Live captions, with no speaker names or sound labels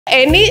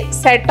Any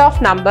set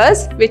of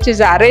numbers which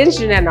is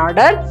arranged in an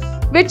order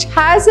which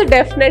has a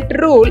definite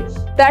rule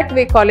that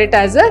we call it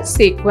as a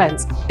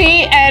sequence.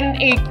 Tn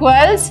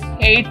equals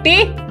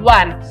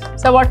 81.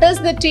 So what is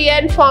the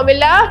Tn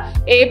formula?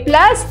 A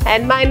plus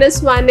n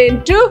minus 1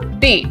 into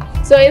D.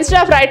 So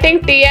instead of writing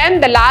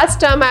Tn, the last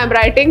term I am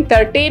writing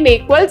 13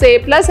 equals A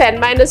plus n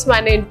minus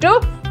 1 into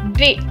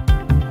D.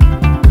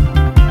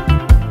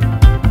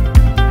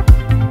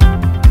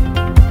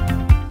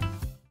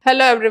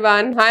 Hello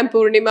everyone, I am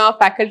Purnima,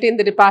 faculty in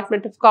the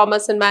Department of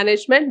Commerce and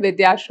Management,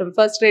 Vidhyaashram,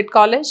 First Rate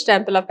College,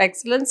 Temple of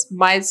Excellence,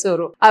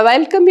 MYSURU. I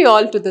welcome you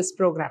all to this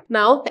program.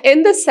 Now,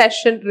 in this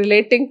session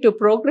relating to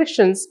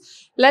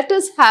progressions, let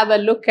us have a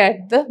look at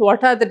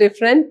what are the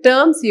different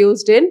terms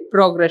used in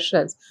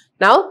progressions.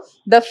 Now,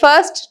 the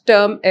first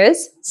term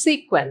is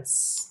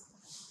sequence.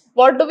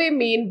 What do we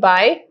mean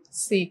by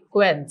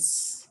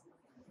sequence?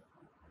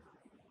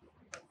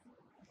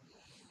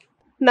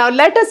 Now,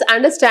 let us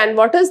understand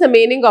what is the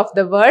meaning of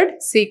the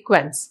word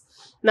sequence.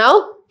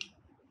 Now,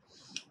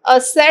 a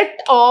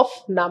set of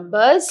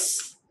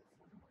numbers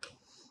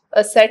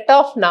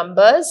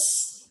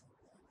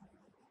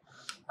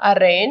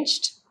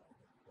arranged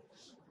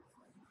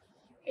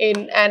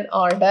in an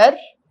order.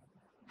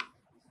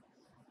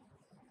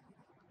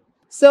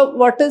 So,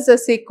 what is a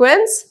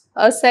sequence?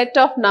 A set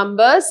of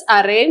numbers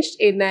arranged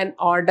in an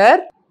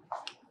order .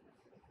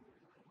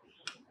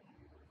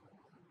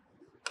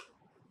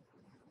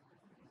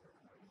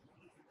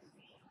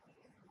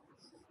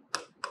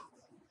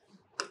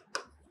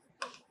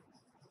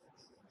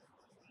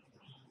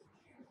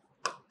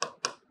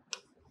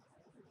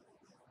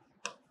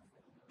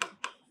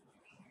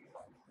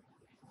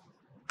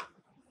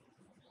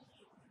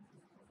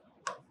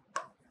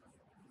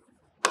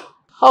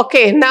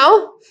 Okay,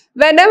 now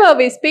whenever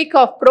we speak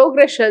of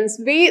progressions,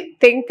 we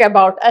think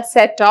about a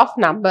set of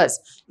numbers.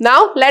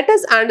 Now, let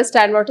us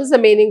understand what is the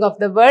meaning of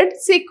the word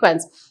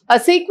sequence. A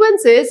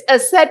sequence is a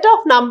set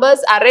of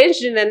numbers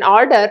arranged in an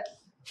order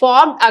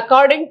formed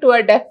according to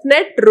a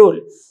definite rule.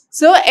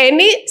 So,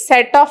 any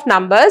set of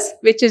numbers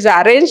which is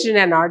arranged in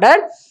an order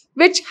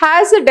which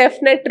has a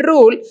definite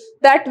rule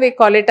that we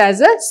call it as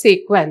a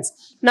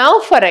sequence. Now,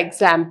 for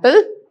example,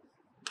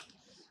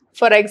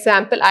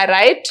 I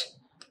write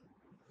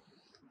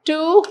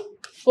 2,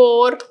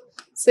 4,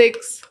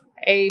 6,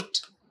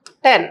 8,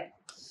 10.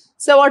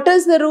 So, what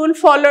is the rule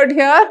followed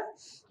here?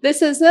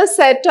 This is a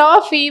set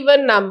of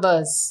even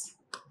numbers.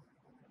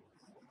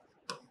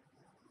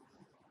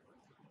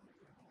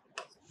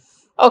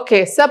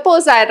 Okay,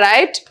 suppose I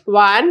write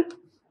 1,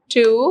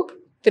 2,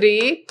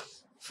 3,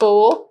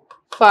 4,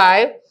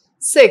 5,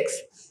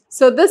 6.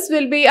 So, this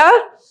will be a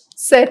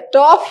set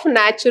of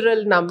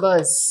natural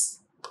numbers.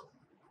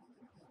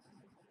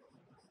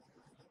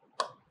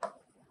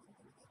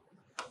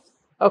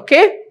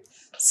 Okay,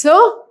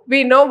 so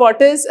we know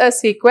what is a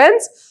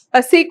sequence.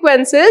 A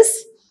sequence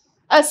is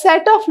a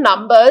set of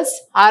numbers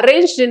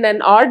arranged in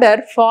an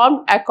order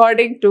formed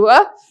according to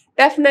a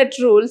definite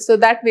rule, so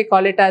that we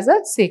call it as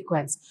a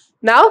sequence.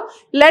 Now,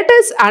 let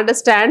us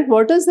understand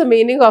what is the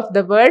meaning of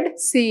the word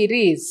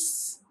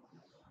series.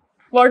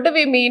 What do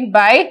we mean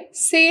by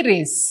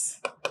series?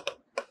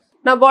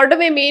 Now, what do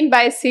we mean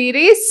by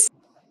series?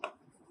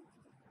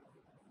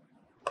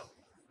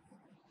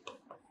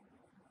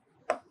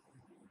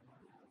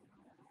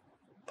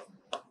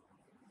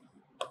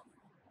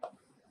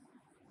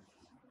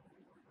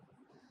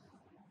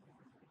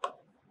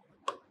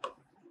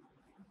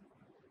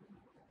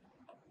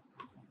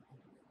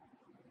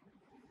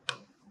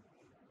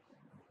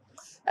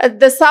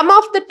 The sum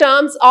of the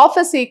terms of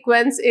a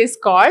sequence is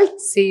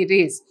called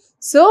series.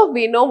 So,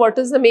 we know what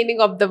is the meaning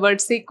of the word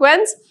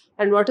sequence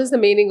and what is the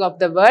meaning of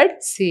the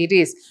word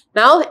series.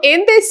 Now,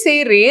 in this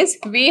series,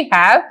 we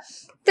have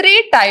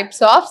three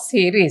types of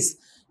series.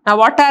 Now,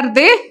 what are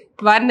they?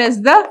 One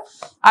is the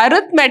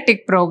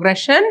arithmetic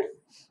progression.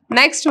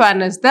 Next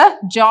one is the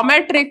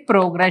geometric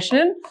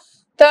progression.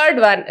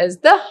 Third one is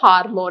the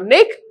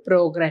harmonic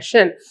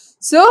progression.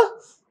 So,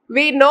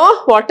 we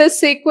know what is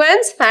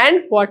sequence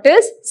and what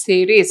is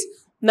series.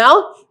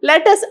 Now,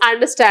 let us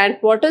understand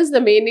what is the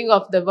meaning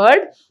of the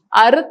word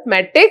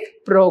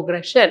arithmetic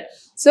progression.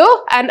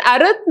 So, an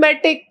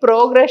arithmetic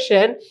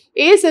progression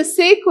is a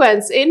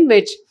sequence in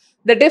which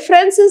the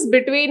differences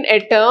between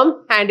a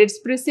term and its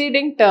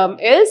preceding term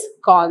is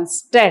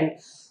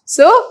constant.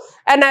 So,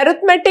 an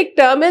arithmetic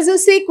term is a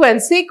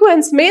sequence.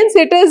 Sequence means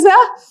it is a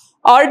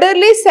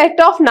orderly set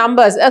of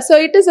numbers. So,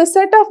 it is a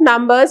set of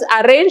numbers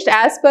arranged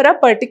as per a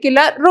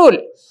particular rule.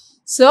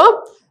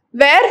 So,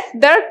 where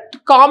the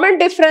common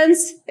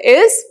difference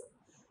is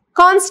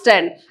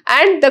constant,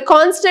 and the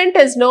constant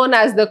is known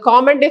as the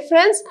common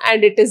difference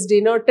and it is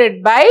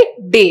denoted by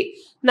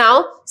D.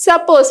 Now,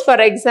 suppose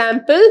for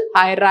example,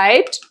 I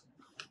write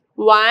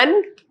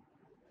 1,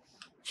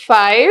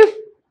 5,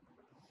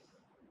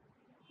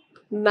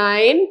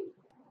 9,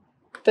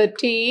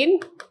 13,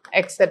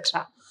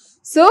 etc.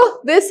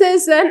 So, this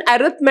is an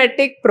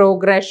arithmetic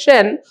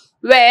progression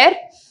where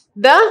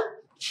the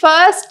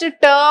first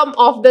term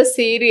of the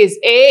series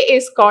A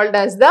is called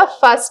as the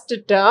first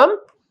term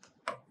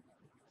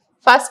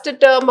first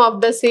term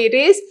of the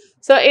series.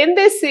 So in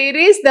this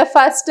series, the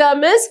first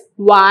term is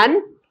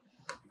 1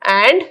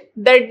 and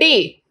the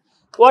D.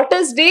 What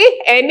is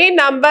D? Any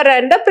number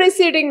and the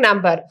preceding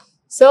number.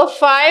 So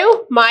 5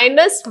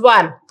 minus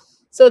 1.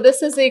 So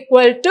this is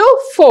equal to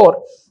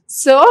 4.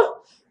 So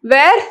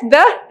where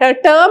the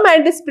term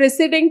and its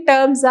preceding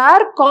terms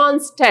are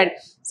constant.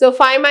 So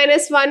 5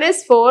 minus 1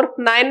 is 4,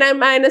 9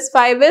 minus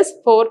 5 is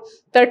 4,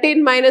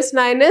 13 minus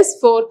 9 is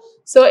 4.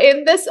 So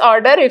in this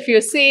order, if you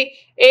see,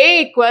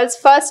 A equals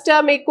first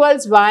term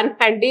equals 1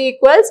 and D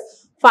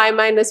equals 5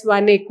 minus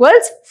 1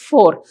 equals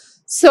 4.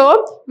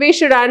 So we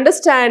should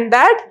understand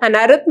that an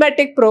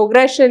arithmetic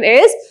progression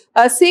is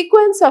a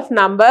sequence of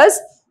numbers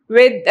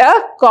with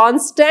a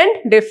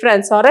constant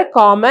difference or a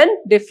common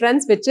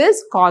difference which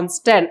is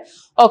constant.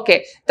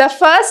 Okay, the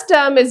first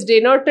term is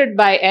denoted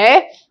by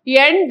A.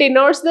 N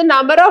denotes the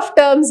number of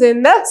terms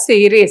in the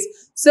series.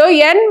 So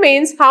N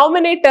means how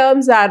many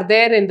terms are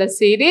there in the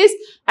series,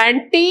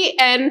 and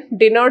Tn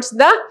denotes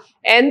the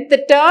nth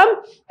term.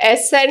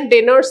 Sn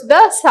denotes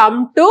the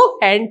sum to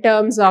n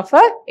terms of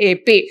a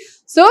AP.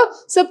 So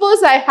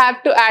suppose I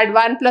have to add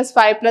 1 plus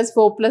 5 plus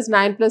 4 plus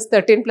 9 plus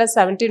 13 plus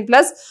 17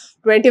 plus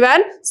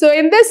 21. So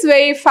in this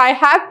way, if I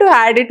have to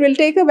add, it will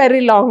take a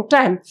very long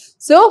time.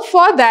 So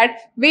for that,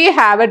 we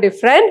have a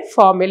different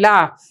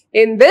formula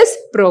in this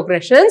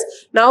progressions.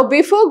 Now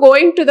before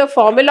going to the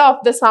formula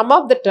of the sum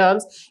of the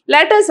terms,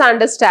 let us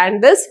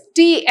understand this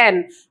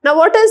Tn. Now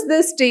what is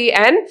this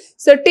Tn?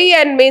 So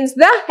Tn means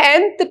the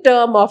nth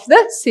term of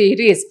the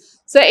series.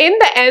 So in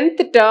the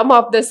nth term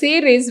of the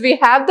series, we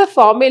have the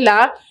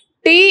formula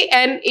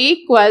Tn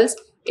equals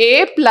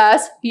A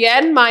plus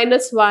n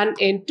minus 1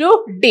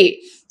 into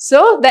D.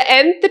 So the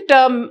nth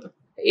term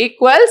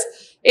equals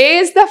A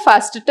is the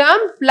first term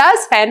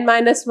plus n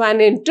minus 1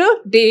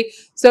 into D.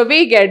 So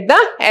we get the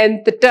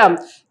nth term.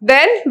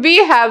 Then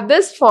we have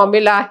this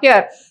formula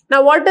here.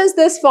 Now what is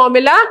this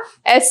formula?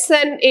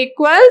 Sn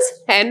equals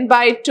n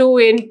by 2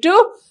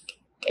 into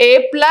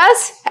A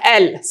plus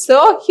L.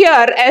 So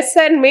here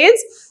Sn means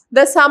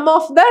the sum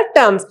of the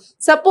terms.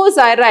 Suppose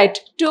I write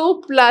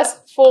 2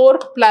 plus 4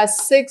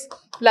 plus 6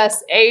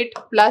 plus 8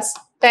 plus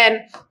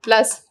 10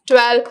 plus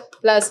 12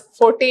 plus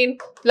 14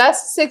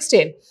 plus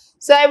 16.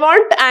 So I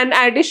want an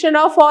addition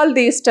of all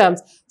these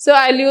terms. So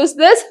I'll use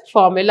this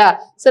formula.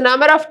 So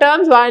number of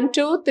terms 1,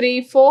 2,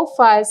 3, 4,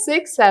 5,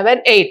 6,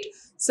 7, 8.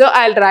 So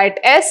I'll write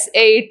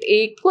S8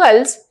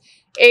 equals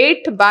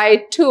 8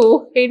 by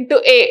 2 into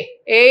A.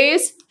 A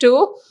is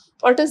 2.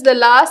 What is the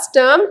last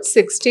term?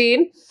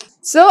 16.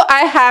 So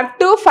I have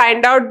to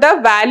find out the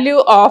value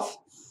of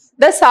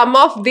the sum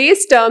of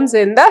these terms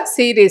in the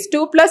series.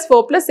 2 plus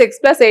 4 plus 6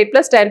 plus 8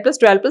 plus 10 plus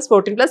 12 plus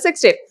 14 plus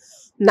 16.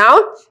 Now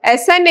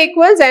Sn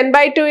equals n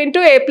by 2 into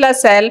A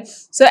plus L.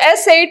 So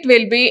S8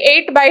 will be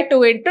 8 by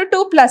 2 into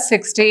 2 plus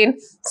 16.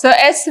 So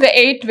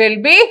S8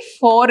 will be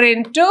 4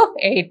 into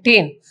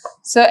 18.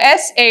 So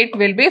S8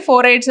 will be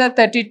 4 8s are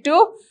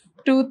 32,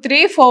 2,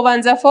 3, 4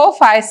 1s are 4,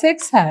 5,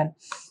 6, 7.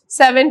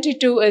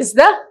 72 is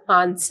the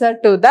answer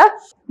to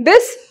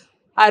this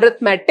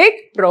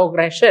arithmetic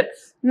progression.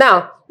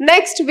 Now,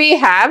 next we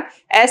have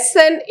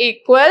Sn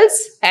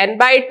equals n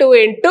by 2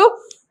 into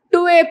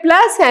 2A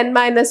plus n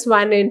minus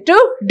 1 into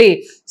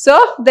D.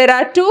 So, there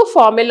are two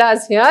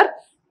formulas here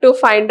to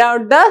find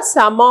out the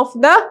sum of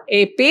the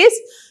APs,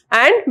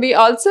 and we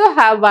also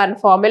have one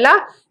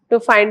formula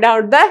to find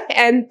out the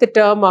nth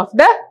term of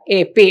the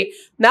AP.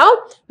 Now,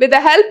 with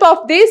the help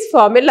of these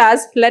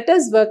formulas, let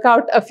us work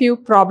out a few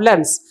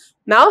problems.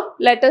 Now,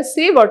 let us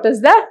see what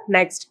is the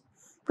next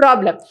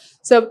problem.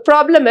 So,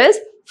 problem is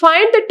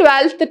find the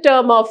 12th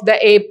term of the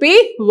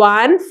AP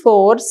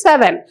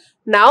 147.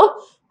 Now,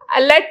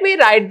 let me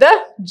write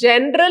the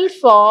general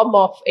form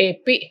of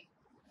AP.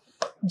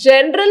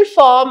 General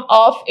form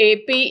of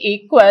AP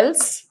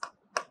equals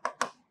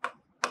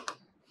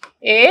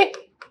A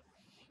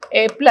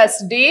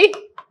plus D,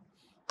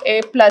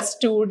 A plus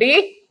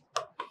 2D,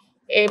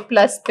 A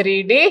plus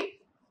 3D,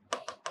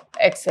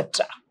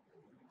 etc.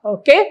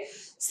 Okay.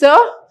 So,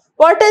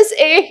 what is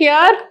A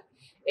here?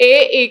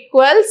 A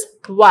equals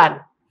 1.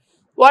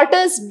 What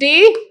is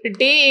D?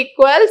 D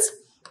equals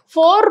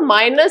 4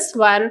 minus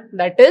 1,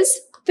 that is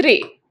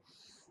 3.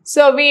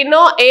 So, we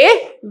know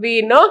A,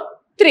 we know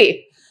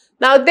 3.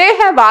 Now, they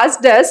have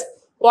asked us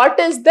what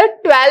is the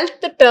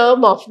 12th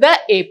term of the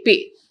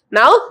AP.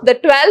 Now, the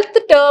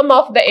 12th term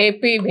of the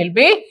AP will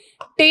be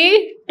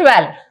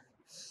T12.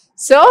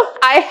 So,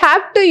 I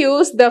have to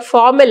use the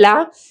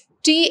formula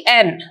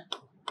Tn.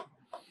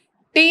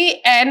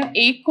 Tn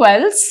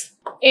equals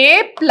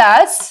A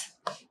plus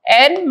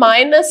n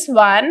minus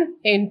 1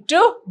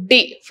 into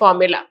D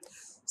formula.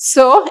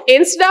 So,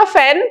 instead of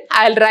n,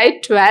 I'll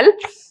write 12.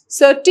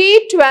 So,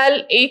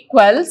 T12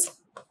 equals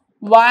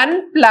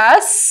 1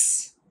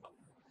 plus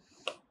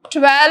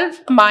 12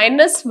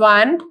 minus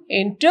 1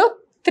 into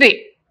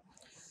 3.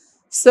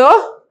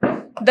 So,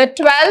 the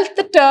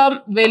 12th term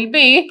will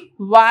be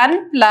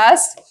 1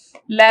 plus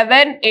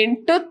 11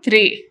 into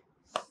 3.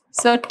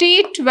 So,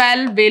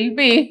 T12 will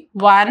be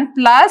 1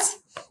 plus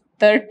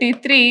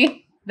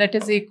 33, that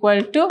is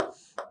equal to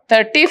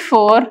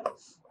 34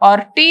 or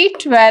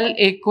T12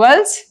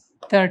 equals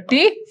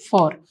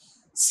 34.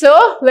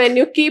 So, when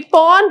you keep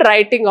on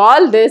writing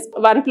all this,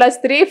 1 plus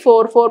 3,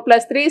 4, 4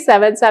 plus 3,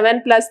 7,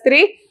 7 plus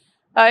 3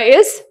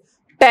 is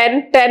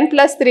 10, 10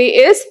 plus 3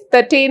 is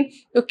 13.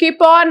 You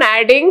keep on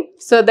adding.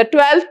 So, the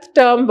 12th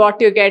term what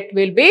you get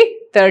will be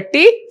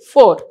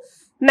 34.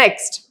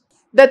 Next,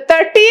 the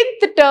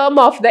 13th term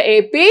of the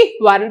AP,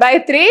 1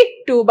 by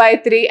 3, 2 by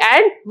 3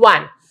 and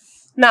 1.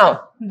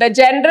 Now, the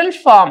general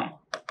form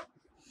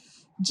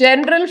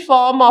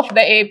of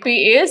the AP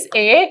is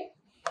A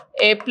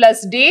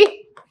plus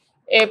D,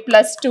 A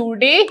plus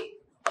 2D,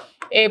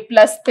 A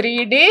plus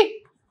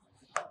 3D,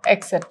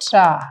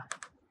 etc.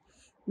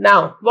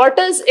 Now, what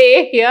is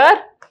A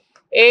here?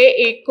 A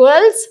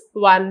equals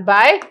 1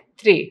 by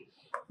 3.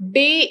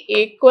 D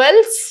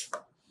equals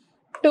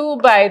 2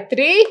 by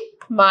 3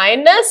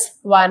 minus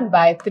 1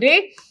 by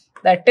 3,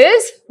 that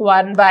is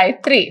 1 by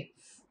 3.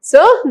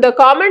 So, the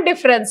common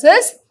difference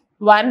is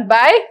 1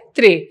 by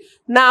 3.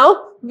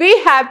 Now,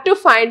 we have to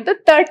find the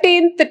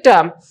 13th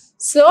term.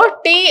 So,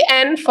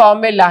 Tn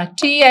formula,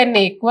 Tn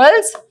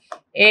equals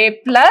A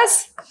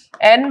plus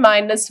n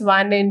minus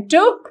 1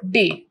 into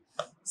D.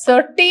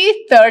 So,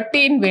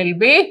 T13 will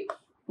be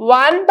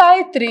 1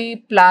 by 3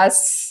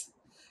 plus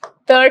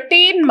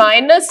 13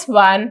 minus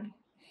 1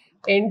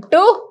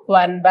 into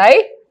 1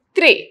 by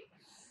 3.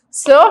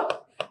 So,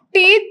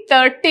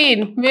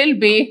 T13 will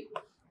be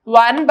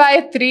 1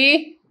 by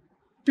 3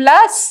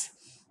 plus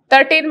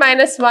 13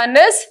 minus 1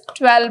 is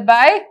 12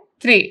 by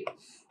 3.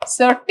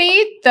 So,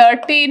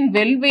 T13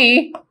 will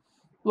be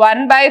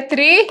 1 by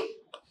 3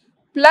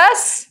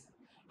 plus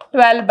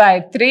 12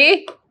 by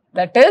 3,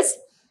 that is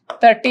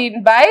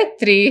 13 by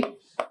 3.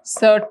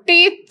 So,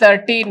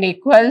 T13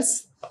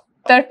 equals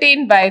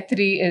 13 by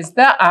 3 is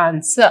the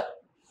answer.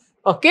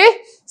 Okay.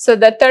 So,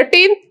 the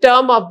 13th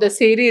term of the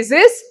series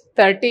is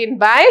 13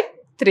 by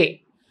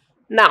 3.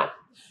 Now,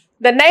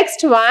 the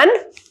next one,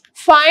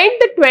 find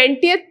the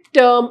 20th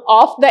term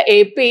of the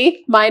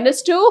AP,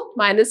 minus 2,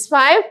 minus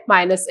 5,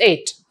 minus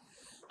 8.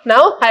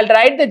 Now, I'll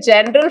write the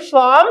general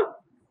form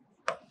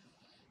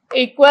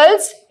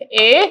equals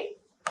A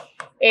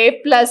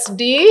plus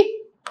D,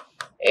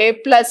 A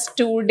plus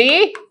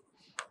 2D,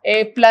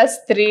 A plus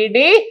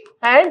 3D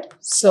and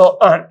so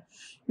on.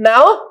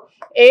 Now,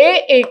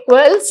 A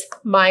equals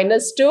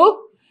minus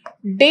 2,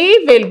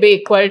 D will be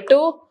equal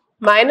to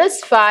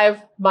minus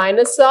 5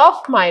 minus of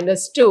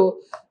minus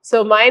 2.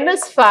 So,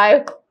 minus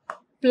 5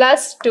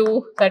 plus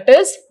 2, that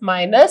is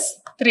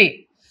minus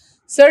 3.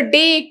 So,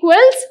 D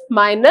equals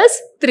minus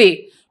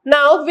 3.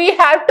 Now, we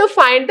have to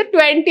find the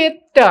 20th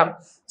term.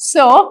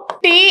 So,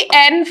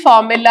 Tn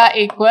formula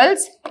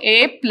equals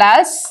A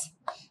plus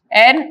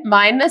n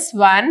minus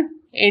 1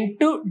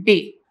 into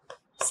D.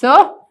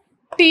 So,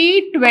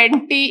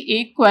 T20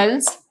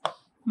 equals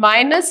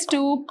minus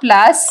 2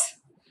 plus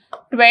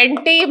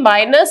 20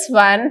 minus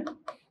 1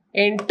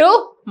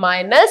 into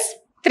minus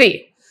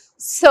 3.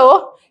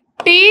 So,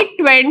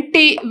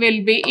 T20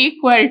 will be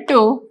equal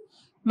to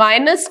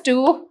minus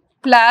 2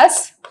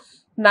 plus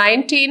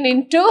 19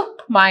 into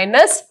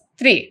minus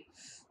 3.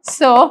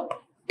 So,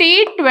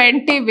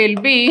 T20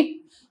 will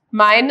be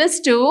minus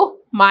 2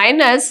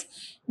 minus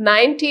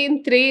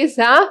 19 3s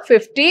are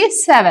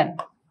 57.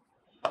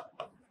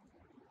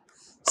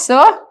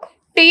 So,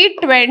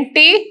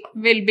 T20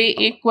 will be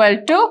equal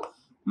to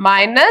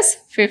minus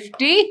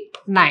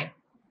 59.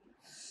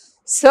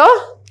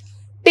 So,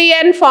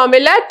 Tn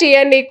formula,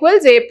 Tn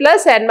equals A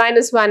plus n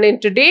minus 1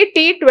 into D,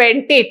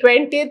 T20,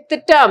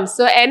 20th term.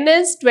 So, n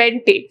is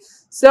 20.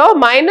 So,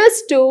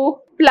 minus 2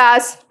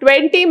 plus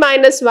 20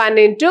 minus 1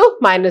 into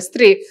minus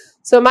 3.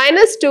 So,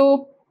 minus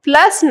 2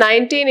 plus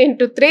 19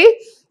 into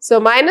 3. So,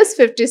 minus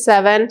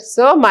 57.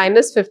 So,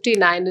 minus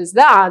 59 is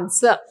the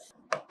answer.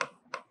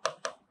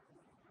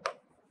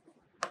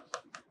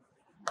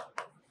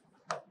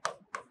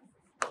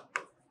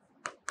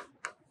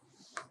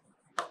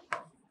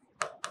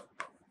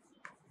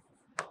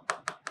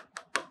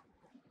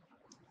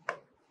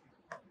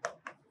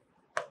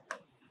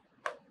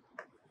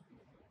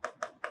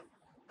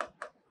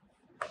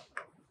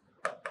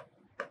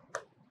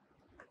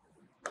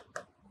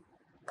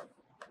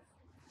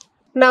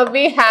 Now,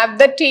 we have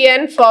the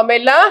Tn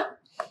formula,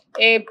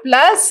 A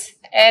plus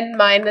n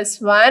minus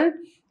 1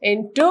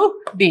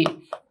 into D.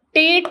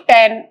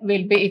 T10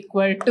 will be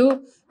equal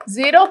to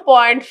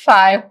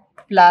 0.5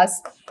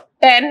 plus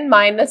 10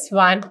 minus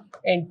 1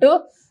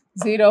 into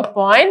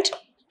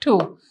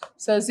 0.2.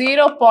 So,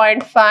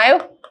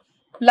 0.5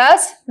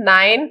 plus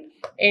 9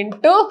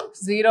 into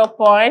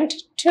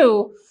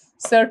 0.2.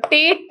 So,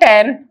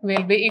 T10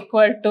 will be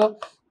equal to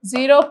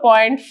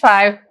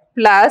 0.5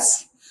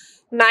 plus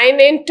 9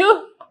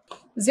 into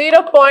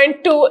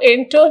 0.2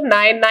 into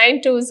 9,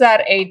 9 2s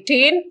are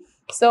 18.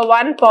 So,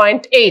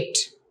 1.8.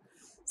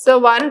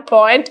 So,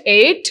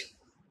 1.8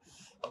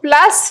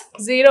 plus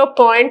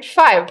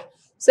 0.5.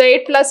 So,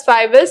 8 plus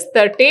 5 is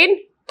 13,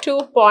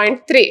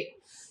 2.3.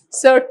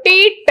 So,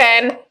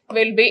 T10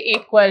 will be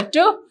equal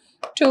to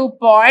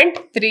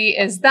 2.3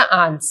 is the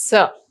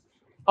answer.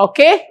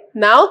 Okay.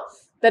 Now,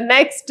 the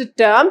next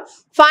term.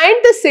 Find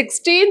the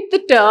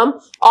 16th term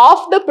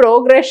of the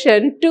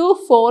progression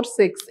 2, 4,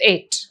 6,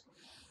 8.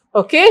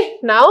 Okay,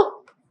 now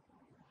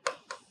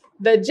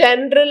the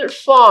general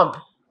form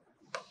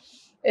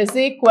is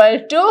equal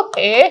to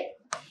A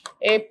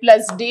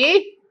plus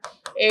D,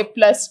 A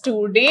plus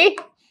 2D,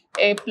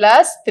 A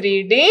plus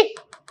 3D,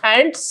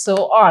 and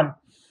so on.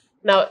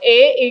 Now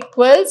A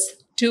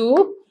equals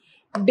 2,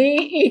 D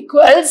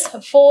equals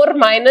 4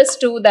 minus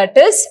 2, that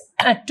is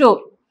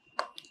 2.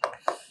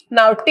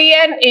 Now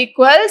Tn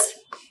equals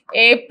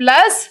A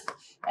plus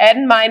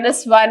n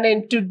minus 1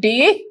 into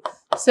D.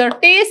 So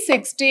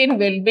T16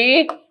 will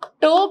be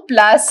 2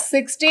 plus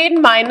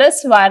 16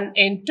 minus 1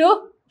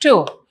 into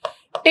 2.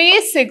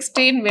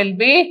 T16 will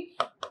be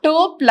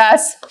 2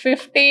 plus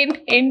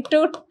 15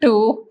 into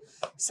 2.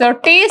 So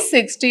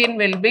T16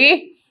 will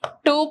be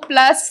 2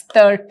 plus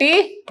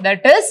 30,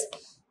 that is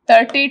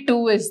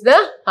 32 is the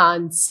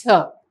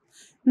answer.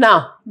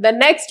 Now the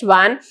next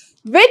one,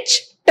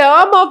 which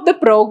term of the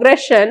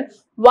progression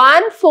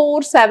 1,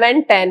 4,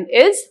 7, 10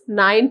 is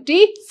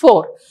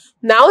 94?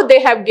 Now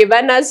they have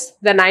given us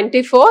the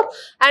 94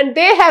 and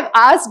they have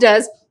asked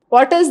us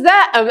what is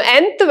the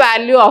nth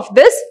value of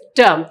this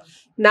term.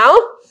 Now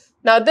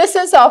this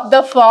is of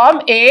the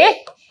form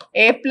A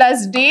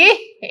plus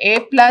D, A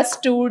plus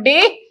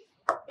 2D,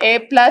 A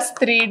plus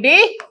 3D,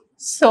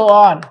 so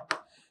on.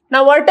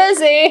 Now what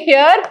is A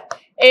here?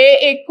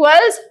 A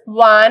equals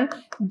 1,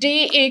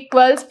 D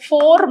equals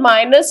 4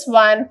 minus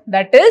 1,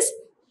 that is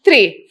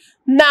 3.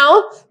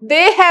 Now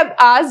they have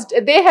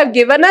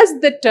given us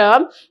the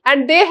term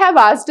and they have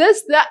asked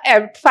us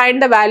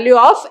find the value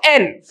of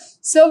n.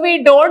 So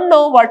we don't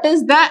know what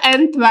is the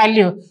nth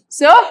value.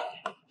 So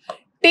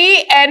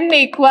Tn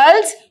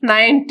equals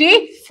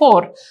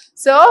 94.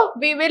 So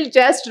we will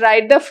just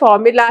write the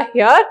formula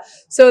here.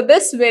 So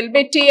this will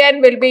be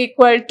Tn will be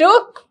equal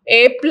to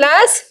A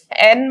plus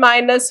n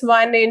minus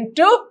 1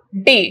 into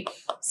D.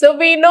 So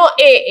we know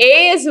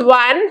A is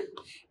 1,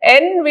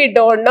 n we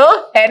don't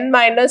know, n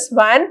minus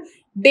 1,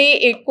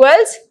 D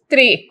equals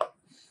 3.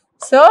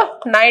 So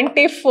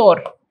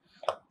 94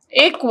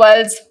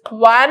 equals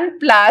 1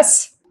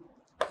 plus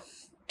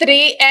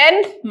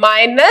 3n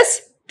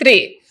minus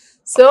 3.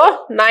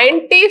 So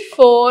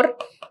 94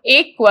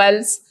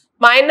 equals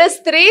minus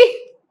 3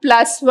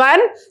 plus 1,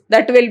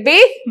 that will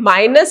be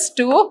minus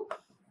 2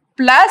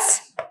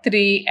 plus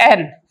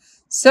 3n.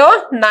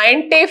 So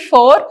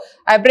 94,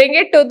 I bring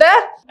it to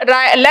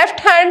the left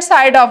hand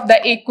side of the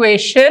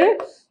equation.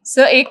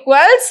 So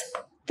equals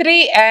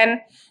 3n,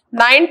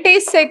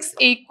 96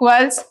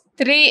 equals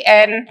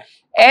 3n,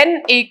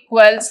 n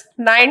equals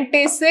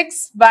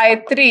 96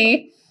 by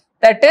 3,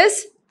 that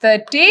is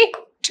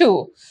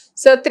 32.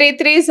 So 3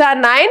 3s are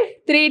 9,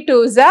 3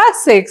 2s are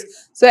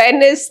 6. So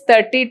n is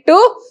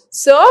 32.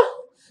 So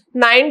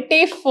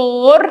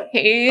 94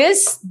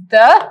 is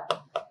the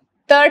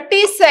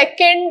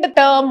 32nd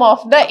term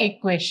of the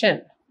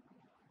equation.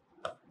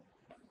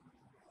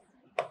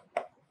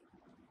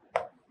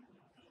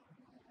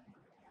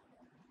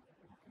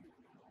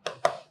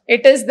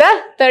 It is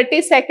the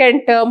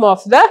 32nd term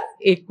of the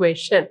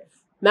equation.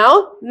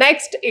 Now,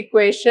 next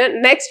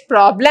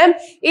problem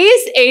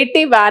is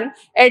 81,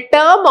 a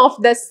term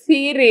of the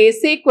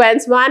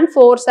sequence 1,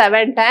 4,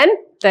 7, 10,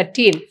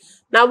 13.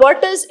 Now,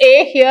 what is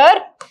A here?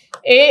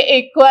 A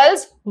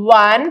equals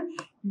 1,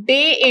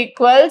 D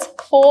equals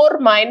 4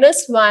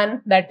 minus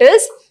 1, that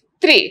is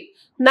 3.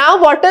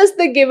 Now, what is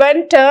the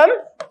given term?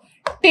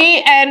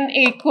 Tn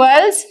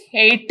equals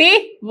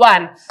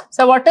 81.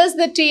 So, what is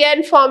the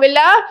Tn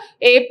formula?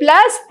 A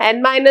plus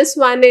n minus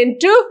 1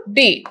 into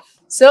D.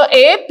 So,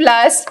 A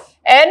plus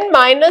n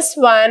minus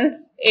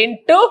 1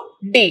 into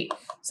D.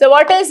 So,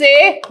 what is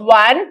A?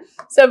 1.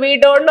 So, we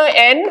don't know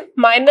n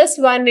minus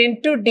 1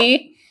 into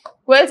D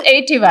equals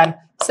 81.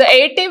 So,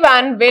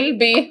 81 will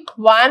be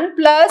 1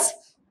 plus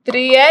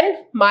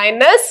 3n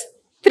minus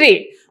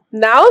 3.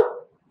 Now,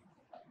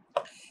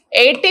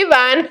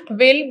 81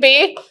 will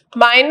be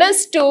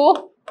minus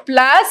 2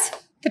 plus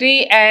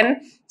 3n.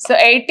 So,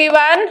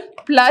 81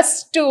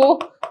 plus 2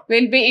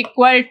 will be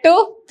equal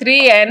to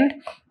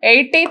 3n.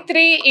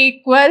 83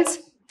 equals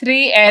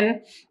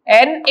 3n.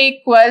 n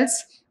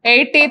equals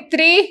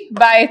 83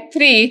 by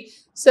 3.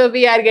 So,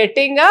 we are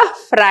getting a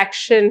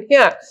fraction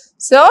here.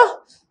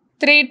 So,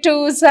 3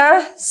 2s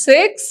are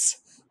 6.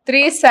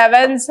 3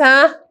 7s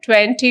are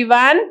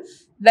 21.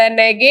 Then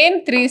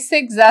again 3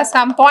 6s are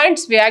some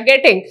points we are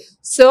getting.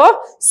 So,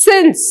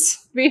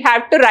 since we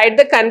have to write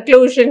the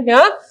conclusion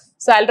here.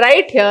 So, I'll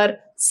write here,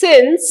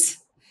 since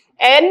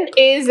n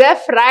is a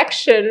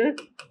fraction,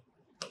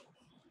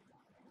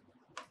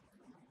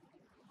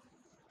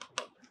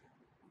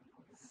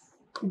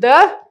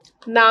 the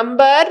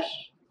number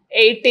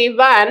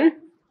 81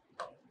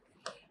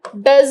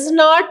 does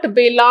not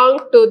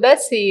belong to the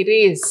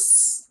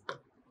series.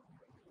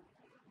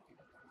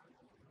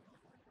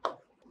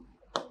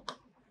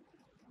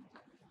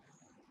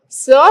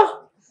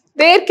 So,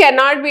 there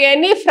cannot be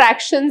any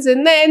fractions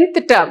in the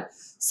nth term.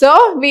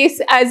 So, we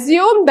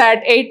assume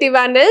that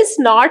 81 is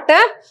not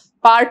a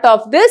part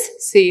of this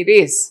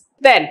series.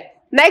 Then,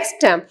 Next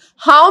term,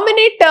 how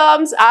many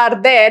terms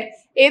are there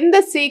in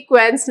the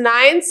sequence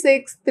 9,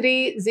 6,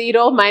 3,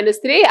 0, minus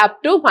 3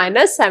 up to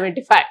minus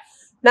 75?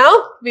 Now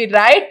we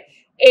write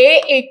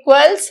A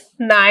equals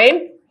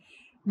 9,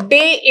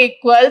 D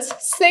equals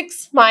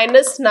 6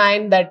 minus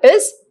 9, that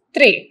is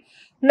 3.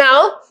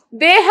 Now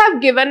they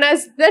have given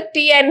us the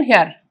Tn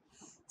here.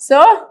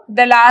 So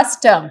the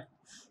last term.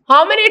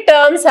 How many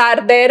terms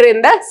are there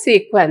in the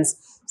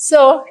sequence?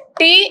 So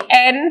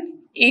Tn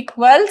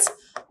equals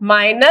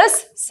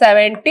minus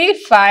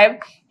 75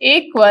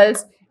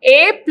 equals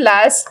A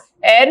plus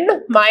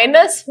n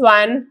minus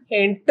 1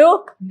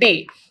 into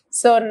D.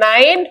 So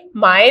 9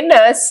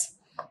 minus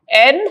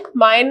n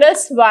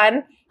minus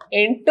 1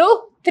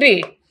 into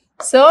 3.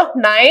 So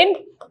 9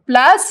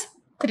 plus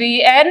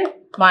 3n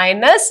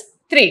minus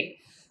 3.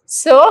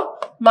 So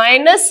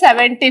minus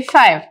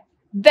 75.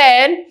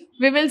 Then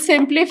we will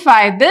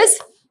simplify this.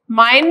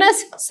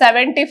 Minus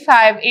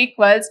 75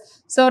 equals,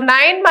 so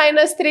 9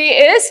 minus 3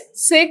 is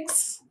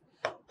 6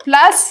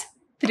 plus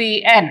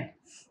 3n.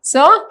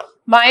 So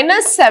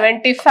minus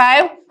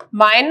 75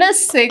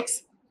 minus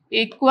 6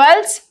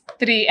 equals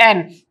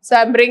 3n. So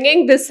I am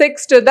bringing this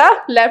 6 to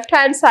the left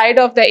hand side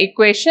of the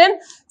equation.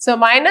 So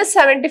minus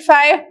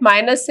 75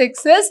 minus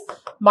 6 is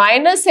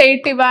minus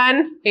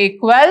 81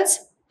 equals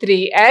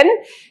 3n.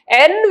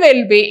 n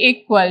will be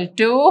equal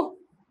to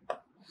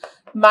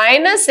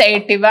minus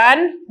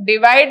 81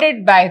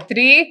 divided by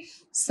 3,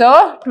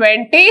 so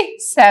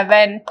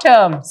 27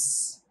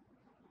 terms.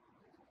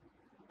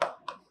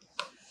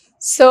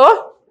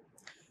 So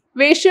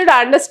we should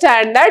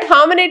understand that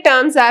how many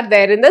terms are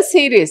there in the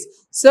series.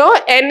 So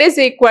n is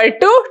equal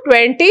to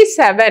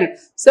 27.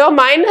 So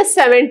minus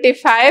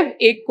 75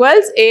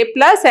 equals A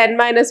plus n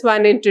minus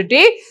 1 into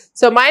D.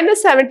 So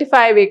minus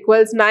 75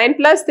 equals 9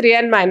 plus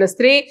 3n minus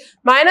 3.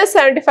 Minus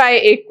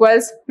 75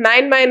 equals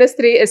 9 minus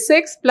 3 is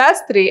 6 plus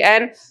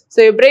 3n.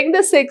 So you bring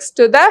the 6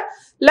 to the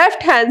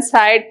left hand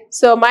side.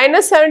 So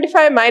minus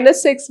 75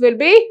 minus 6 will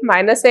be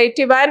minus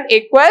 81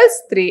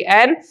 equals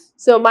 3n.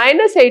 So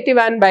minus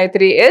 81 by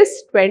 3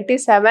 is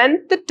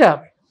 27th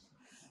term.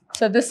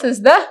 So this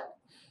is the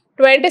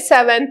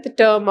 27th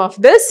term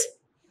of this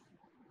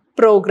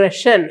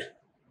progression.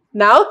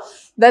 Now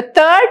the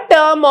third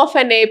term of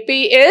an AP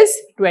is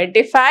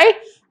 25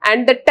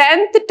 and the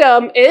 10th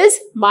term is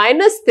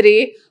minus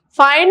 3.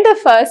 Find the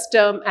first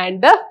term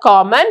and the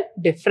common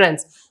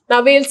difference.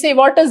 Now we will see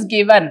what is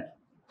given.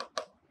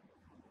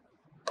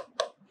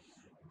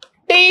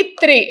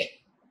 T3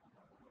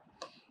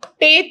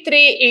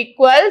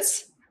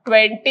 equals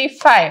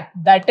 25,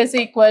 that is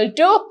equal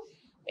to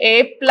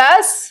A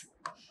plus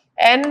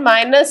n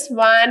minus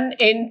 1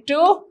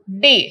 into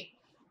D.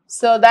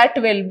 So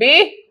that will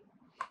be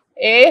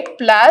A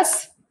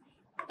plus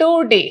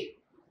 2D.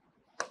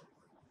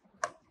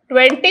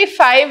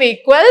 25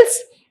 equals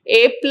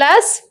A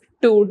plus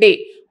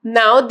 2D.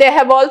 Now they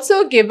have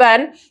also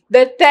given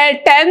the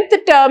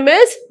 10th term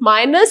is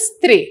minus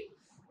 3.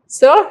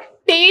 So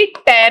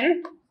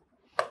T10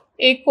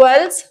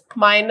 equals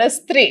minus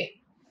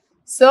 3.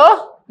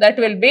 So that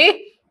will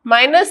be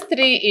minus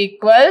 3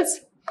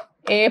 equals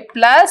A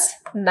plus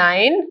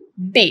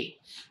 9D.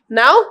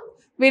 Now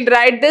we'll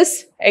write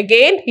this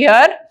again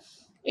here.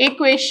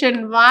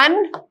 Equation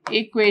 1,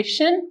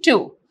 equation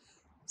 2.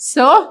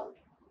 So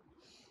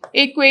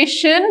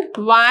equation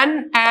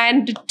 1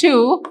 and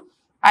 2,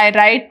 I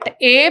write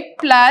A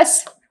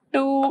plus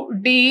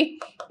 2D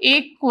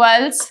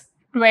equals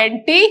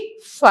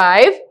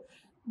 25.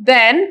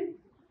 Then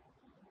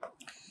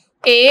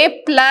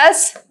A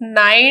plus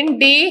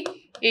 9D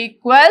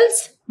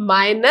equals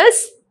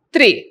minus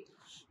 3.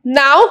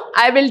 Now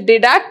I will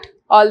deduct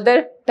all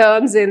the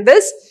terms in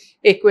this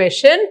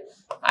equation.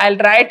 I'll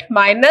write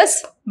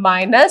minus,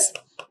 minus,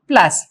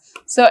 plus.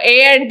 So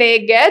A and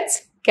A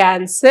gets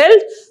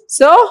cancelled.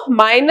 So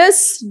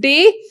minus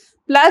D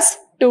plus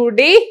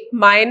 2D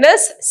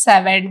minus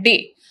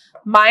 7D.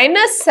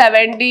 Minus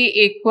 7D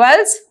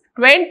equals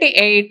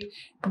 28.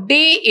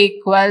 D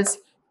equals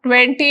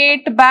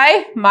 28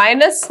 by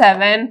minus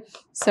 7.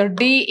 So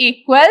D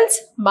equals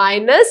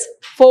minus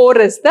 4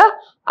 is the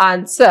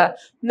answer.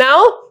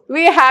 Now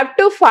we have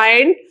to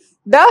find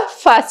the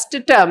first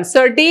term.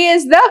 So D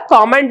is the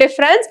common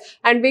difference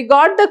and we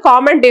got the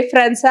common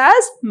difference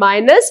as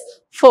minus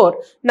 4.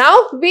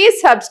 Now we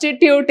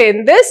substitute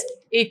in this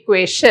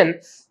equation.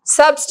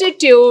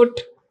 Substitute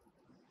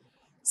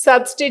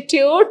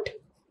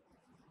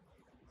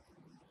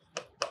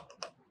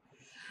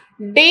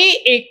D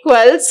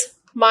equals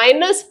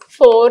minus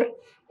 4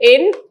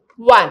 in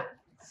 1.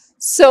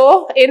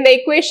 So in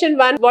the equation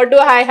 1, what do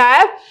I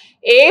have?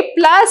 A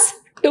plus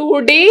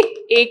 2D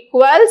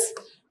equals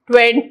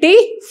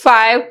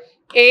 25.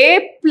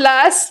 A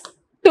plus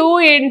 2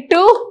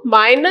 into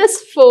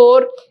minus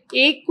 4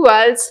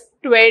 equals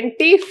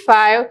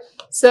 25.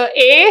 So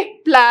A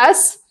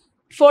plus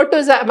 4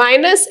 to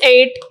minus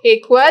 8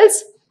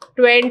 equals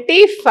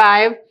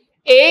 25.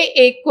 A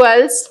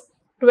equals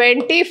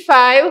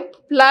 25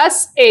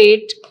 plus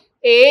 8.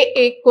 A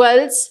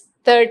equals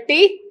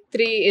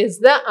 33 is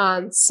the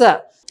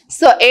answer.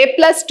 So a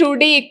plus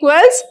 2d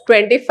equals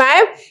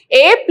 25.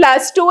 A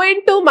plus 2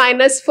 into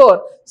minus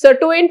 4. So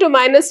 2 into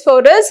minus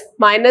 4 is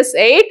minus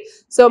 8.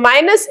 So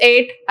minus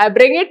 8, I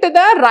bring it to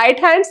the right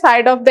hand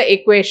side of the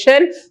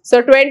equation.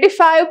 So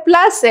 25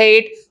 plus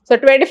 8. So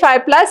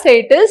 25 plus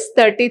 8 is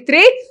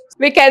 33.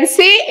 We can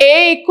see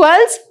A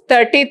equals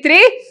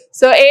 33.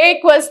 So A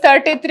equals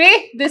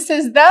 33. This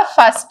is the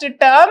first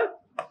term.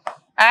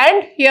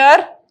 And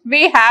here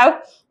we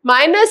have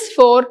minus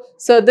 4.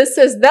 So this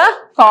is the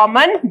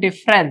common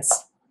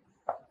difference.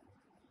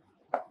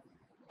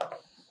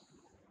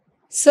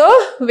 So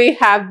we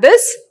have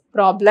this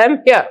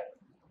problem here.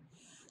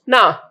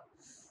 Now,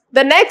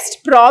 the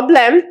next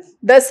problem,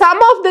 the sum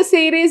of the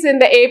series in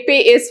the AP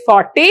is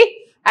 40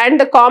 and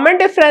the common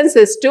difference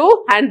is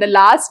 2 and the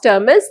last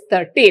term is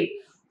 13.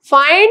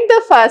 Find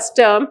the first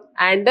term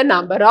and the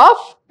number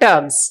of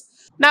terms.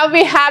 Now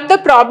we have the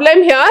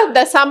problem here.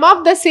 The sum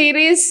of the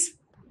series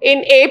in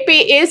AP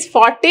is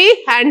 40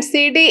 and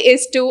CD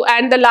is 2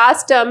 and the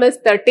last term is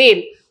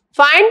 13.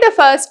 Find the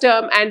first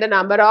term and the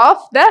number of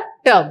the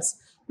terms.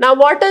 Now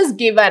what is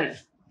given?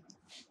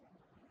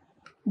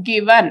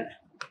 Given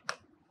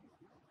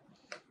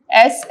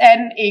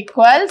Sn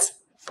equals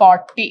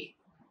 40,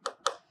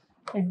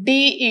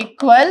 D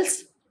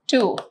equals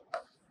 2,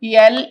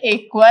 L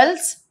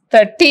equals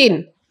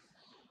 13.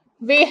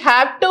 We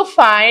have to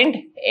find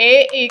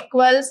A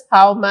equals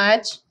how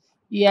much,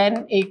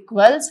 N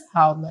equals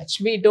how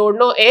much. We don't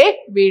know A,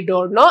 we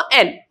don't know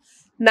N.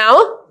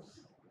 Now,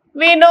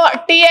 we know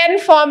Tn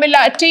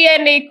formula,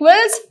 Tn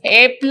equals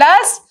A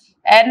plus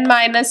n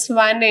minus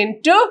 1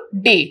 into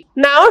d.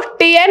 Now,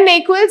 Tn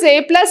equals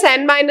A plus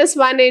n minus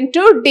 1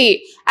 into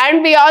d.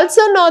 And we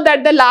also know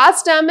that the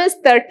last term is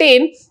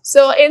 13.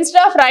 So,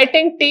 instead of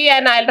writing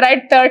Tn, I'll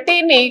write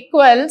 13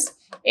 equals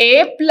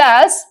A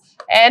plus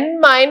n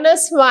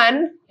minus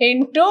 1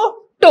 into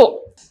 2.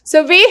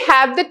 So, we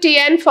have the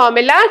Tn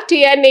formula.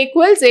 Tn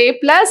equals A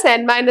plus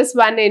n minus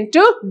 1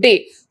 into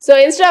d. So,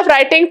 instead of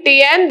writing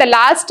Tn, the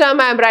last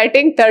term I am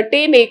writing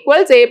 13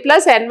 equals A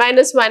plus n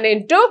minus 1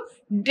 into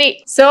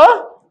d.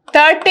 So,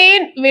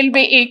 13 will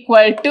be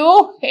equal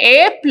to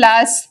A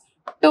plus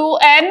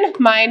 2n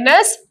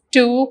minus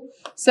 2.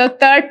 So,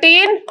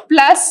 13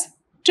 plus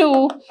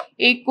 2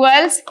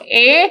 equals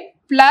A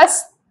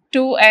plus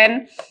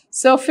 2n.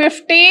 So,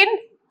 15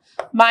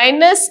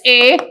 minus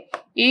A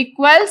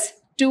equals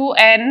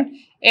 2n.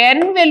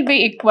 N will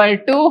be equal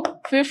to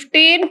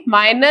 15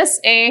 minus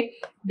A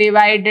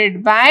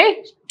divided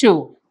by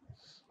 2.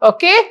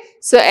 Okay,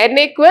 so n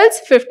equals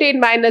 15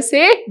 minus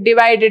A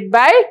divided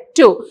by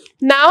 2.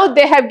 Now,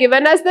 they have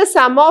given us the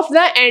sum of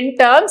the n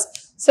terms.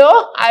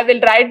 So, I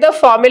will write the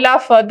formula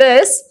for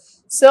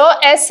this. So,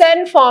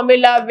 Sn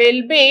formula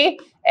will be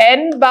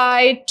n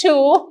by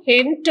 2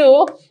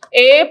 into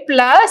A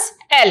plus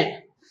L.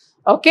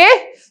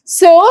 Okay,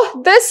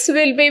 so this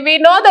will be, we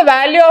know the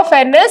value of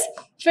n is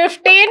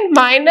 15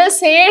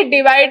 minus A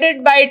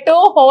divided by 2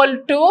 whole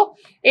 2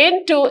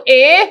 into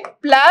A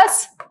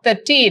plus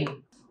 13.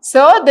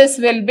 So, this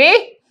will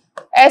be,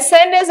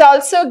 Sn is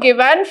also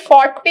given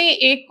 40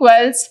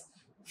 equals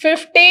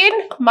 15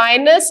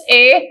 minus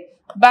A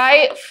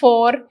by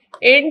 4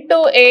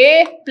 into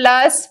A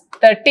plus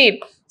 13.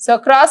 So,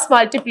 cross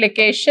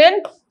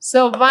multiplication.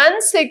 So,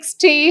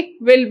 160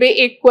 will be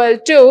equal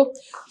to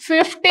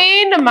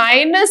 15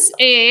 minus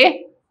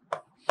A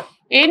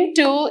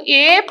into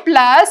A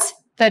plus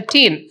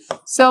 13.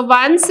 So,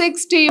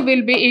 160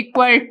 will be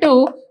equal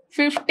to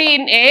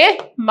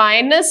 15A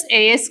minus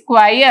A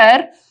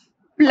square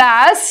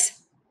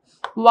plus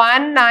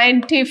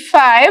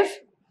 195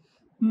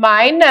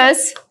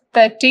 minus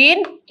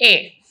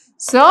 13A.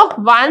 So,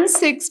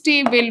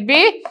 160 will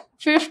be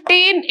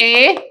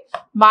 15A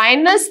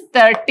minus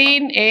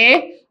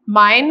 13A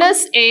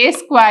minus A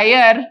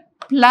square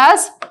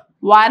plus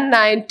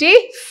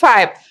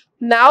 195.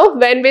 Now,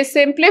 when we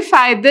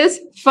simplify this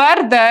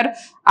further,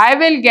 I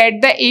will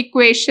get the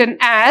equation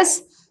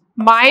as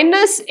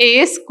minus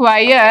A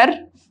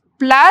square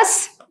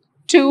plus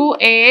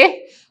 2A.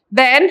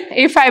 Then,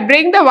 if I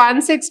bring the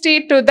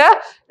 160 to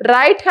the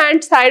right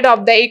hand side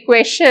of the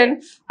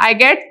equation, I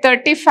get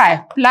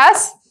 35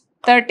 plus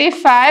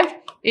 35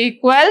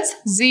 equals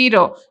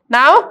 0.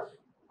 Now,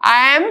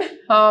 I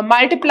am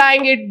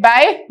multiplying it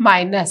by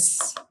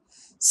minus.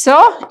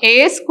 So,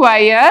 A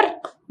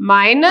square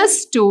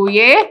minus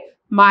 2A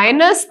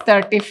minus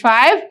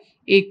 35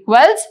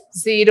 equals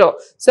 0.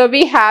 So,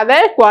 we have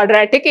a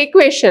quadratic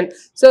equation.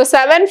 So,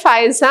 7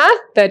 5s are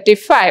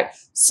 35.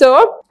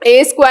 So,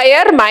 A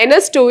square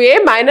minus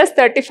 2A minus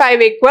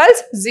 35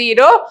 equals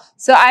 0.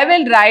 So, I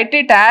will write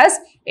it as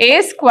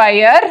A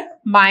square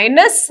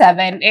minus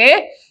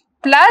 7A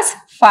plus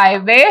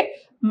 5A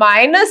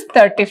minus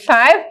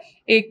 35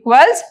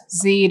 equals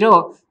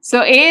 0.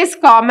 So, A is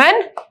common,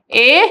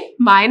 A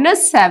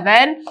minus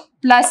 7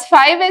 plus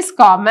 5 is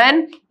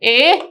common,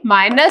 A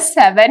minus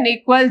 7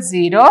 equals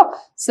 0.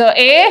 So,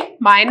 A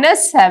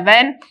minus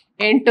 7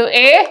 into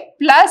A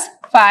plus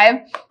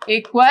 5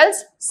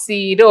 equals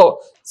 0.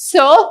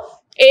 So,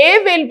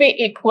 A will be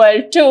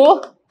equal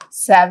to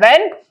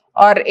 7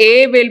 or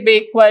A will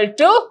be equal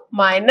to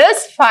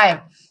minus 5.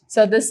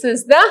 So this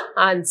is the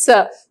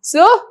answer.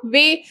 So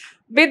with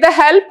the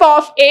help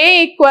of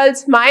A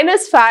equals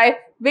minus 5,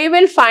 we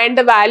will find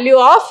the value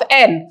of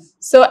n.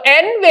 So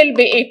n will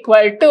be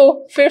equal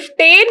to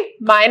 15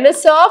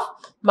 minus of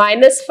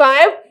minus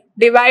 5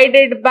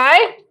 divided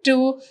by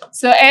 2.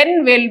 So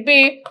n will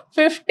be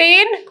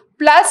 15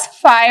 plus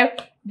 5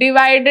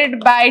 divided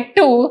by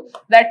 2,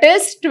 that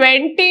is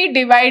 20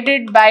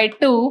 divided by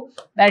 2,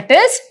 that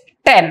is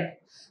 10.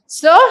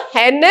 So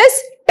n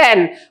is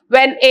 10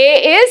 when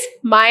A is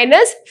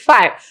minus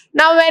 5.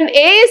 Now when A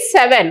is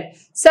 7,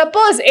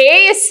 suppose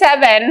A is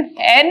 7,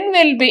 n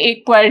will be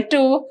equal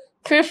to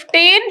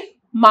 15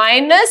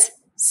 minus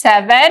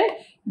 7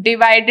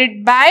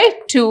 divided by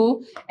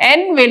 2,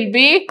 n will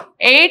be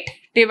 8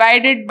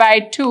 divided by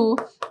 2,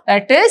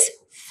 that is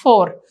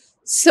 4.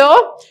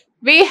 So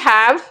we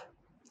have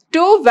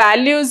two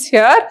values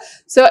here.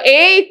 So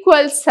A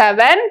equals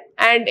 7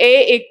 and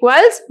A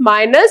equals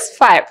minus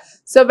 5.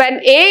 So when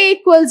A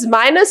equals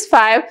minus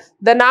 5,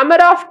 the number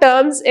of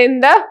terms in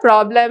the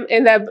problem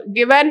in the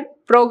given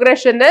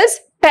progression is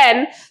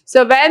 10.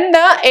 So when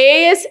the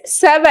A is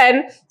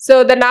 7,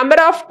 so the number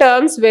of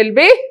terms will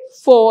be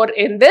 4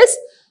 in this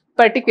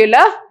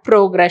particular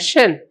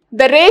progression.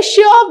 The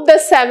ratio of the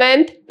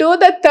 7th to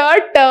the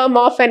 3rd term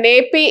of an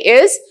AP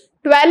is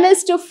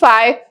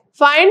 12:5.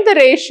 Find the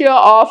ratio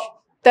of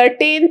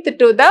 13th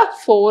to the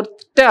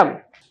 4th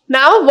term.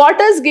 Now what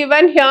is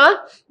given here?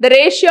 The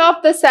ratio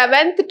of the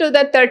 7th to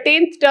the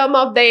 13th term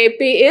of the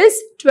AP is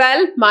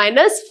 12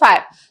 minus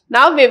 5.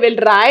 Now we will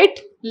write,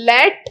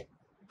 let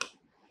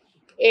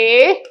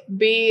A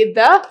be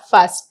the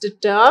first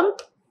term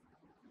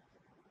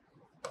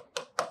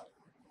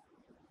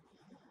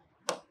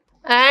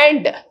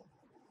and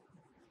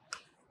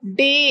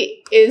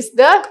D is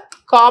the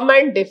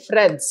common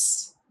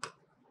difference.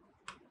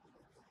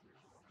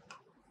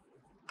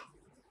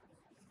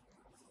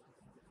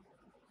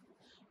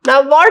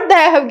 Now what they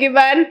have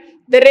given?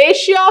 The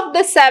ratio of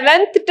the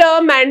 7th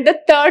term and the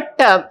 3rd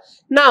term.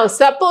 Now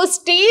suppose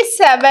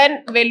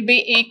T7 will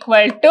be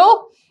equal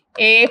to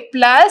A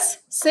plus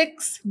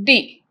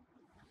 6D.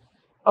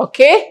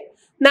 Okay.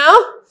 Now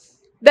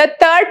the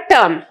 3rd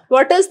term.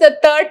 What is the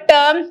 3rd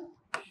term?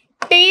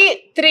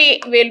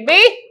 T3 will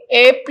be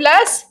A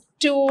plus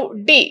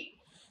 2D.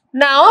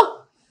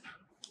 Now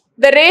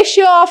the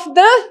ratio of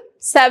the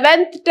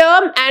 7th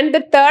term and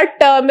the 3rd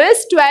term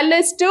is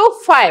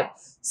 12:5.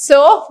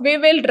 So we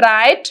will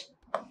write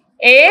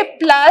A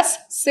plus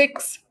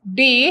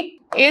 6D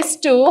is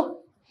to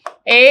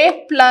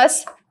A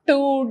plus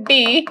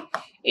 2D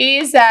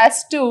is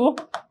as to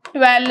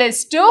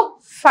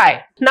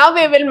 12:5. Now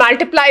we will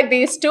multiply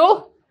these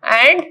two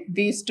and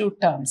these two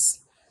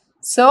terms.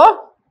 So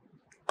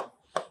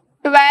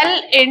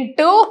 12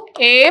 into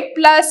A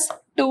plus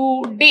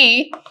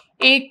 2D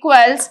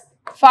equals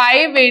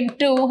 5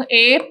 into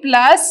A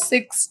plus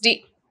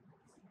 6D.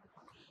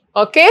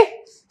 Okay.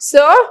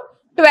 So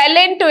 12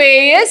 into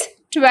A is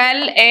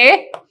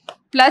 12A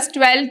plus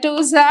 12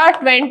 2s are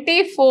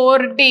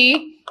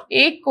 24D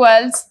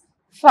equals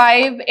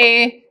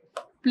 5A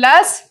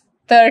plus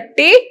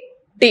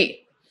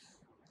 30D.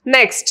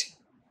 Next,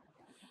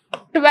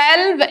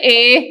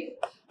 12A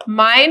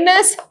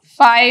minus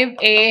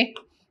 5A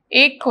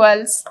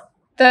equals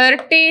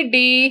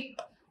 30D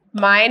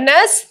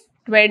minus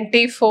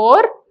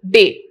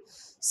 24D.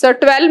 So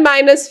 12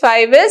 minus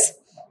 5 is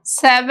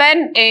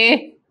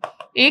 7A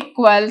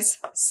equals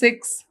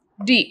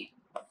 6D.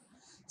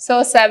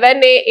 So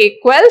 7A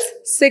equals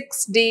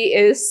 6D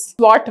is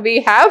what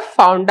we have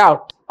found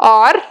out.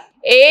 Or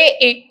A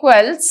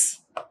equals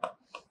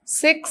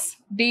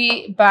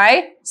 6D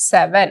by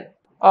 7.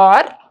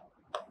 Or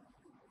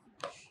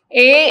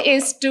A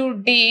is to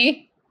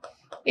D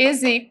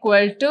is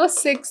equal to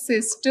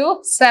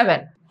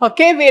 6:7.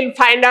 Okay, we'll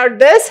find out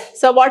this.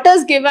 So what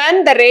is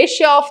given? The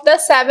ratio of the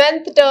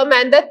 7th term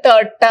and the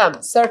 3rd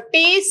term. So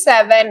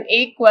T7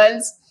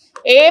 equals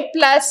A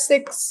plus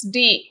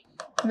 6D.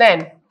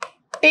 Then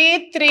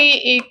T3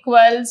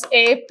 equals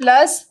A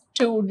plus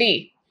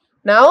 2D.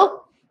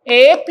 Now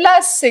A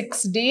plus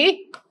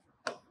 6D,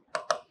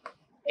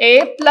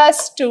 A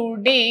plus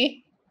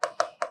 2D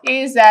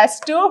is as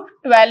to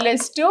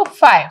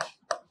 12:5.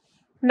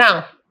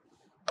 Now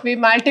we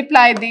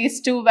multiply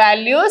these two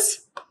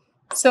values.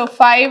 So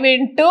 5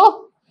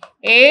 into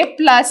A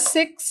plus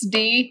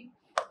 6D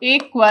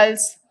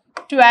equals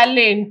 12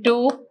 into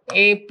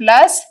A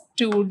plus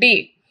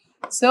 2D.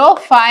 So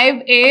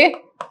 5A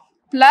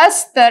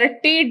plus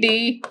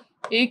 30D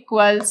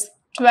equals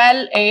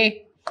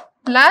 12A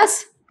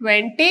plus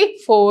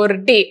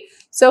 24D.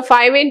 So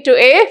 5 into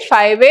A,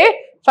 5A,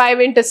 5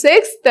 into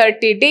 6,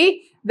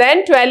 30D,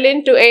 then 12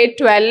 into A,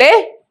 12A,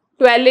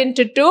 12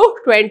 into 2,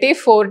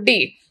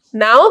 24D.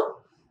 Now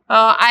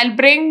I'll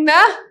bring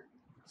the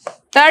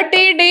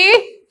 30D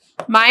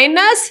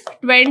minus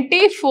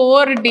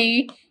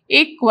 24D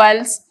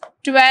equals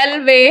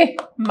 12A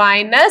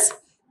minus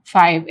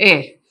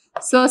 5A.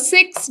 So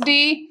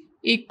 6D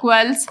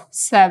equals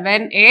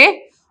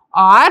 7A,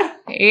 or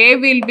A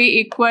will be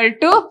equal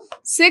to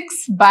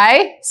 6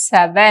 by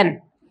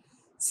 7.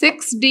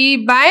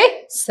 6D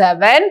by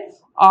 7,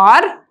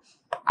 or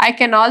I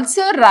can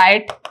also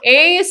write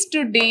A is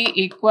to D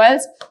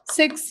equals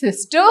 6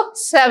 is to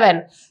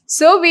 7.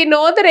 So we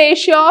know the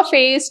ratio of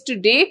A is to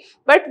D,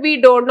 but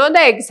we don't know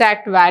the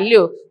exact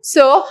value.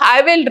 So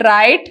I will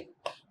write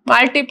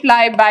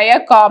multiply by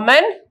a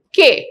common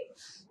K.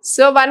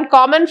 So one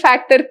common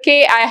factor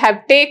K I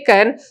have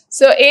taken.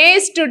 So A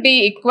is to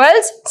D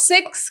equals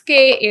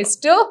 6K is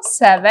to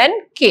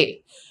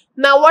 7K.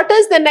 Now what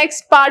is the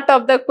next part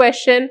of the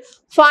question?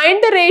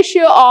 Find the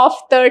ratio of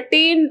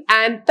 13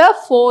 and the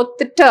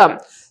 4th term.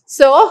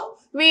 So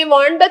we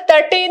want the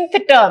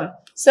 13th term.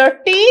 So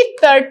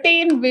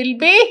T13 will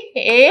be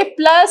A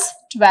plus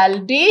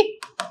 12D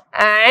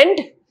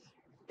and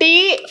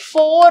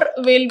T4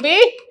 will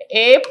be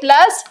A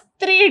plus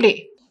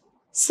 3D.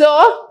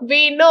 So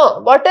we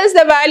know what is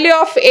the value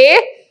of A.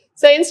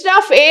 So instead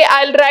of A,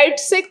 I'll write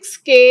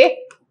 6K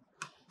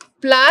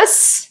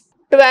plus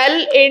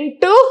 12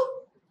 into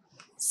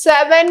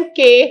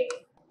 7K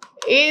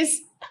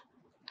is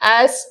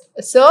as,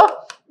 so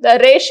the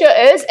ratio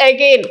is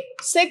again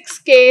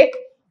 6K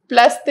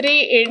plus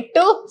 3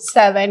 into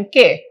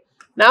 7K.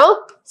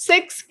 Now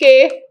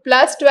 6K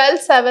plus 12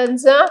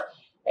 sevens are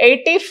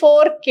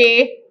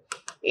 84K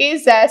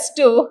is as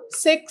to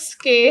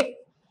 6K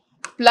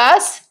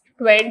plus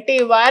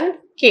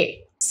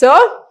 21K.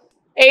 So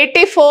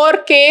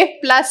 84K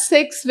plus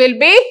 6 will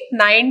be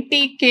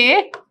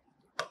 90K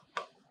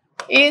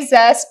is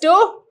as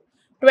to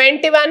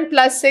 21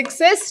 plus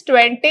 6 is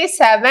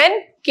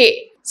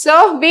 27K.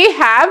 So we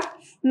have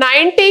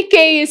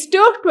 90K is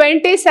to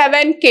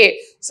 27K.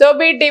 So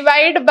we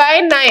divide by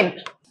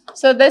 9.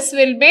 So this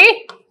will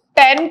be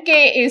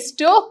 10K is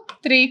to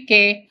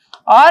 3K,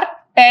 or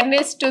 10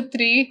 is to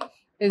 3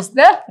 is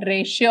the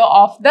ratio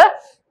of the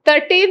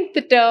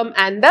 13th term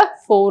and the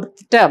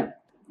 4th term.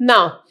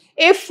 Now,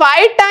 if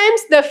 5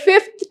 times the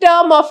 5th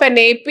term of an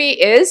AP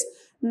is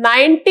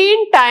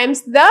 19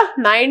 times the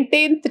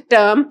 19th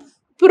term,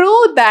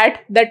 prove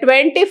that the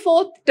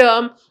 24th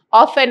term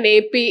of an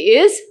AP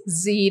is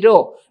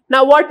 0.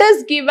 Now, what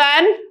is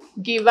given?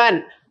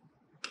 Given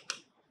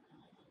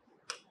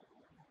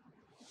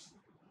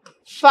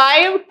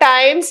 5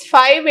 times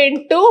 5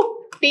 into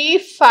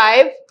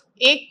T5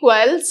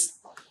 equals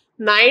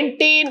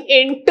 19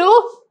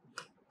 into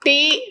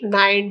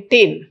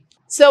T19.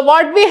 So,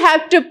 what we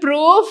have to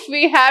prove?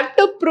 We have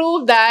to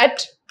prove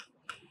that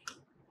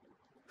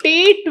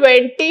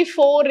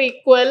T24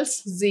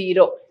 equals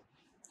 0.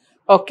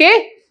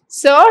 Okay.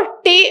 So,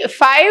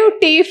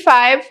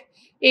 T5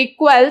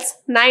 equals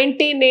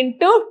 19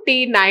 into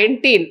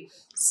T19.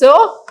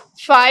 So,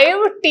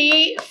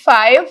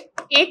 5T5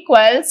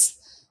 equals,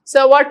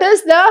 so what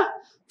is the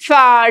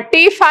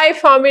T5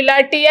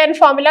 formula? Tn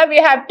formula we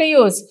have to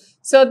use.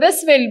 So,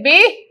 this will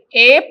be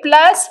A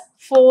plus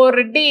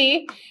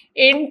 4D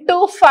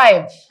into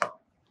 5.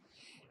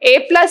 A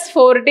plus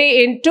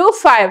 4D into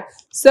 5.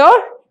 So,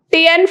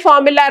 Tn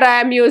formula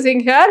I am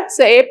using here.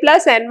 So, A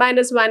plus n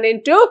minus 1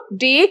 into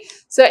D.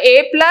 So,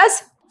 A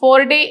plus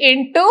 4D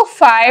into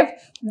 5.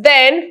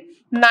 Then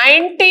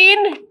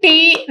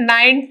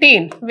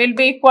 19T19 will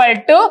be equal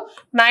to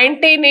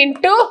 19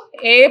 into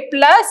A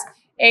plus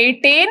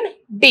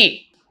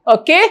 18D.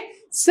 Okay.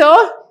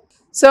 So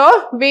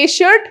we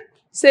should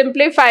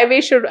simplify.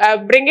 We should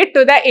bring it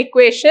to the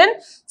equation.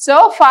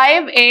 So,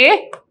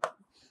 5A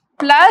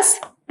plus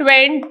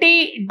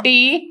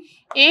 20D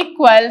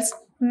equals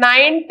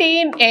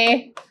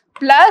 19A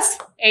plus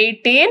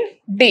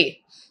 18D.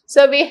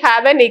 So, we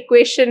have an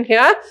equation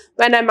here.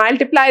 When I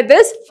multiply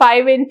this,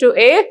 5 into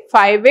A,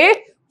 5A,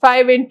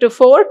 5 into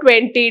 4,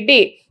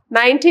 20D.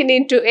 19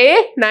 into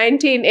A,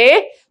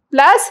 19A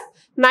plus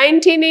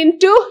 19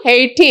 into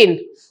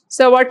 18.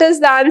 So, what is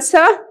the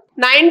answer?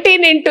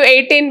 19 into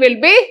 18 will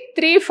be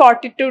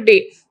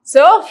 342D.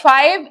 So,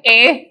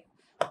 5A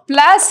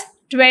plus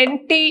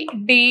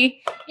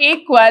 20D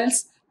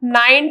equals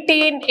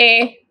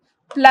 19A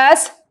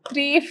plus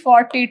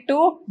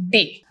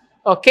 342D.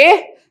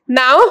 Okay.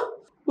 Now,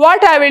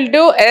 what I will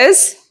do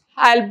is,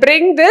 I'll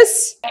bring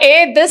this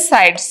A this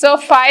side. So,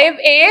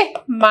 5A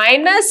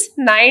minus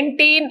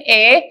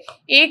 19A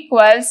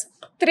equals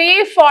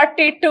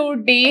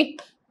 342D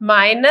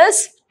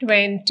minus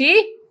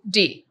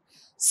 20D.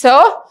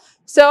 So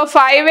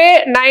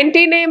 5A,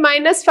 19A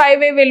minus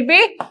 5A will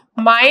be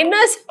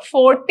minus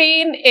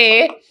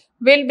 14A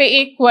will be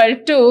equal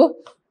to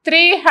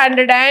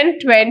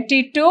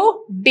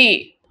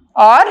 322D,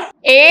 or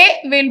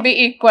A will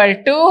be equal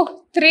to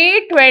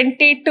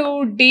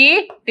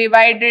 322D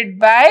divided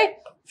by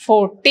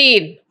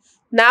 14.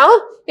 Now,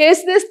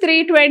 is this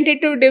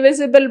 322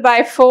 divisible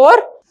by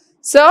 4?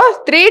 So,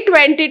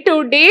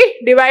 322D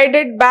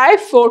divided by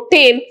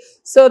 14.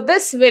 So,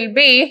 this will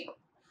be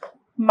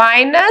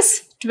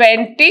minus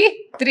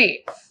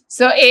 23.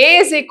 So, A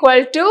is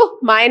equal to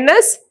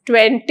minus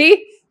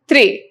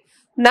 23.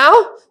 Now,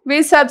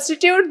 we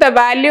substitute the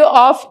value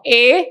of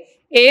A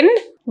in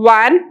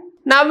 1,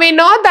 Now we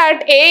know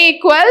that A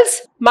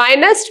equals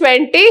minus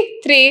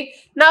 23.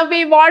 Now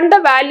we want the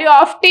value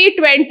of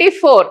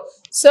T24.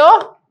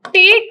 So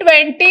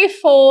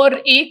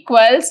T24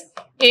 equals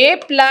A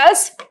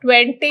plus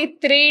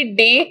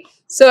 23D.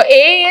 So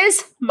A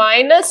is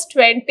minus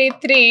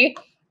 23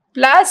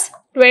 plus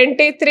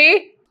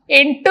 23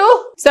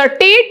 into, so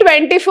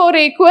T24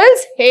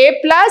 equals A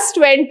plus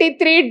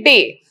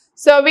 23D.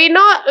 So we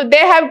know they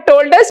have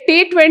told us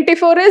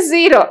T24 is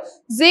 0.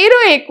 0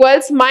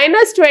 equals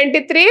minus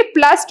 23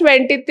 plus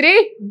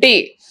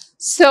 23D.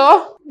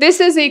 So this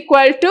is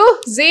equal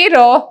to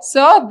 0.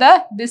 So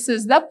this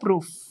is the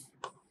proof.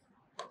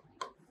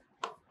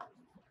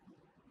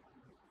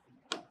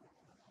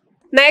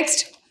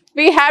 Next,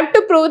 we have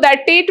to prove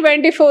that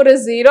T24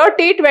 is 0.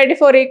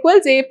 T24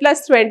 equals A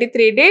plus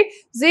 23D.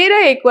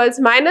 0 equals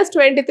minus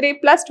 23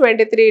 plus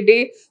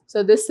 23D.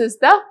 So this is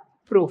the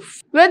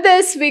proof. With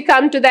this, we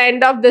come to the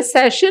end of this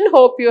session.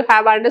 Hope you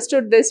have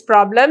understood these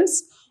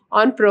problems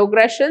on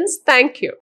progressions. Thank you.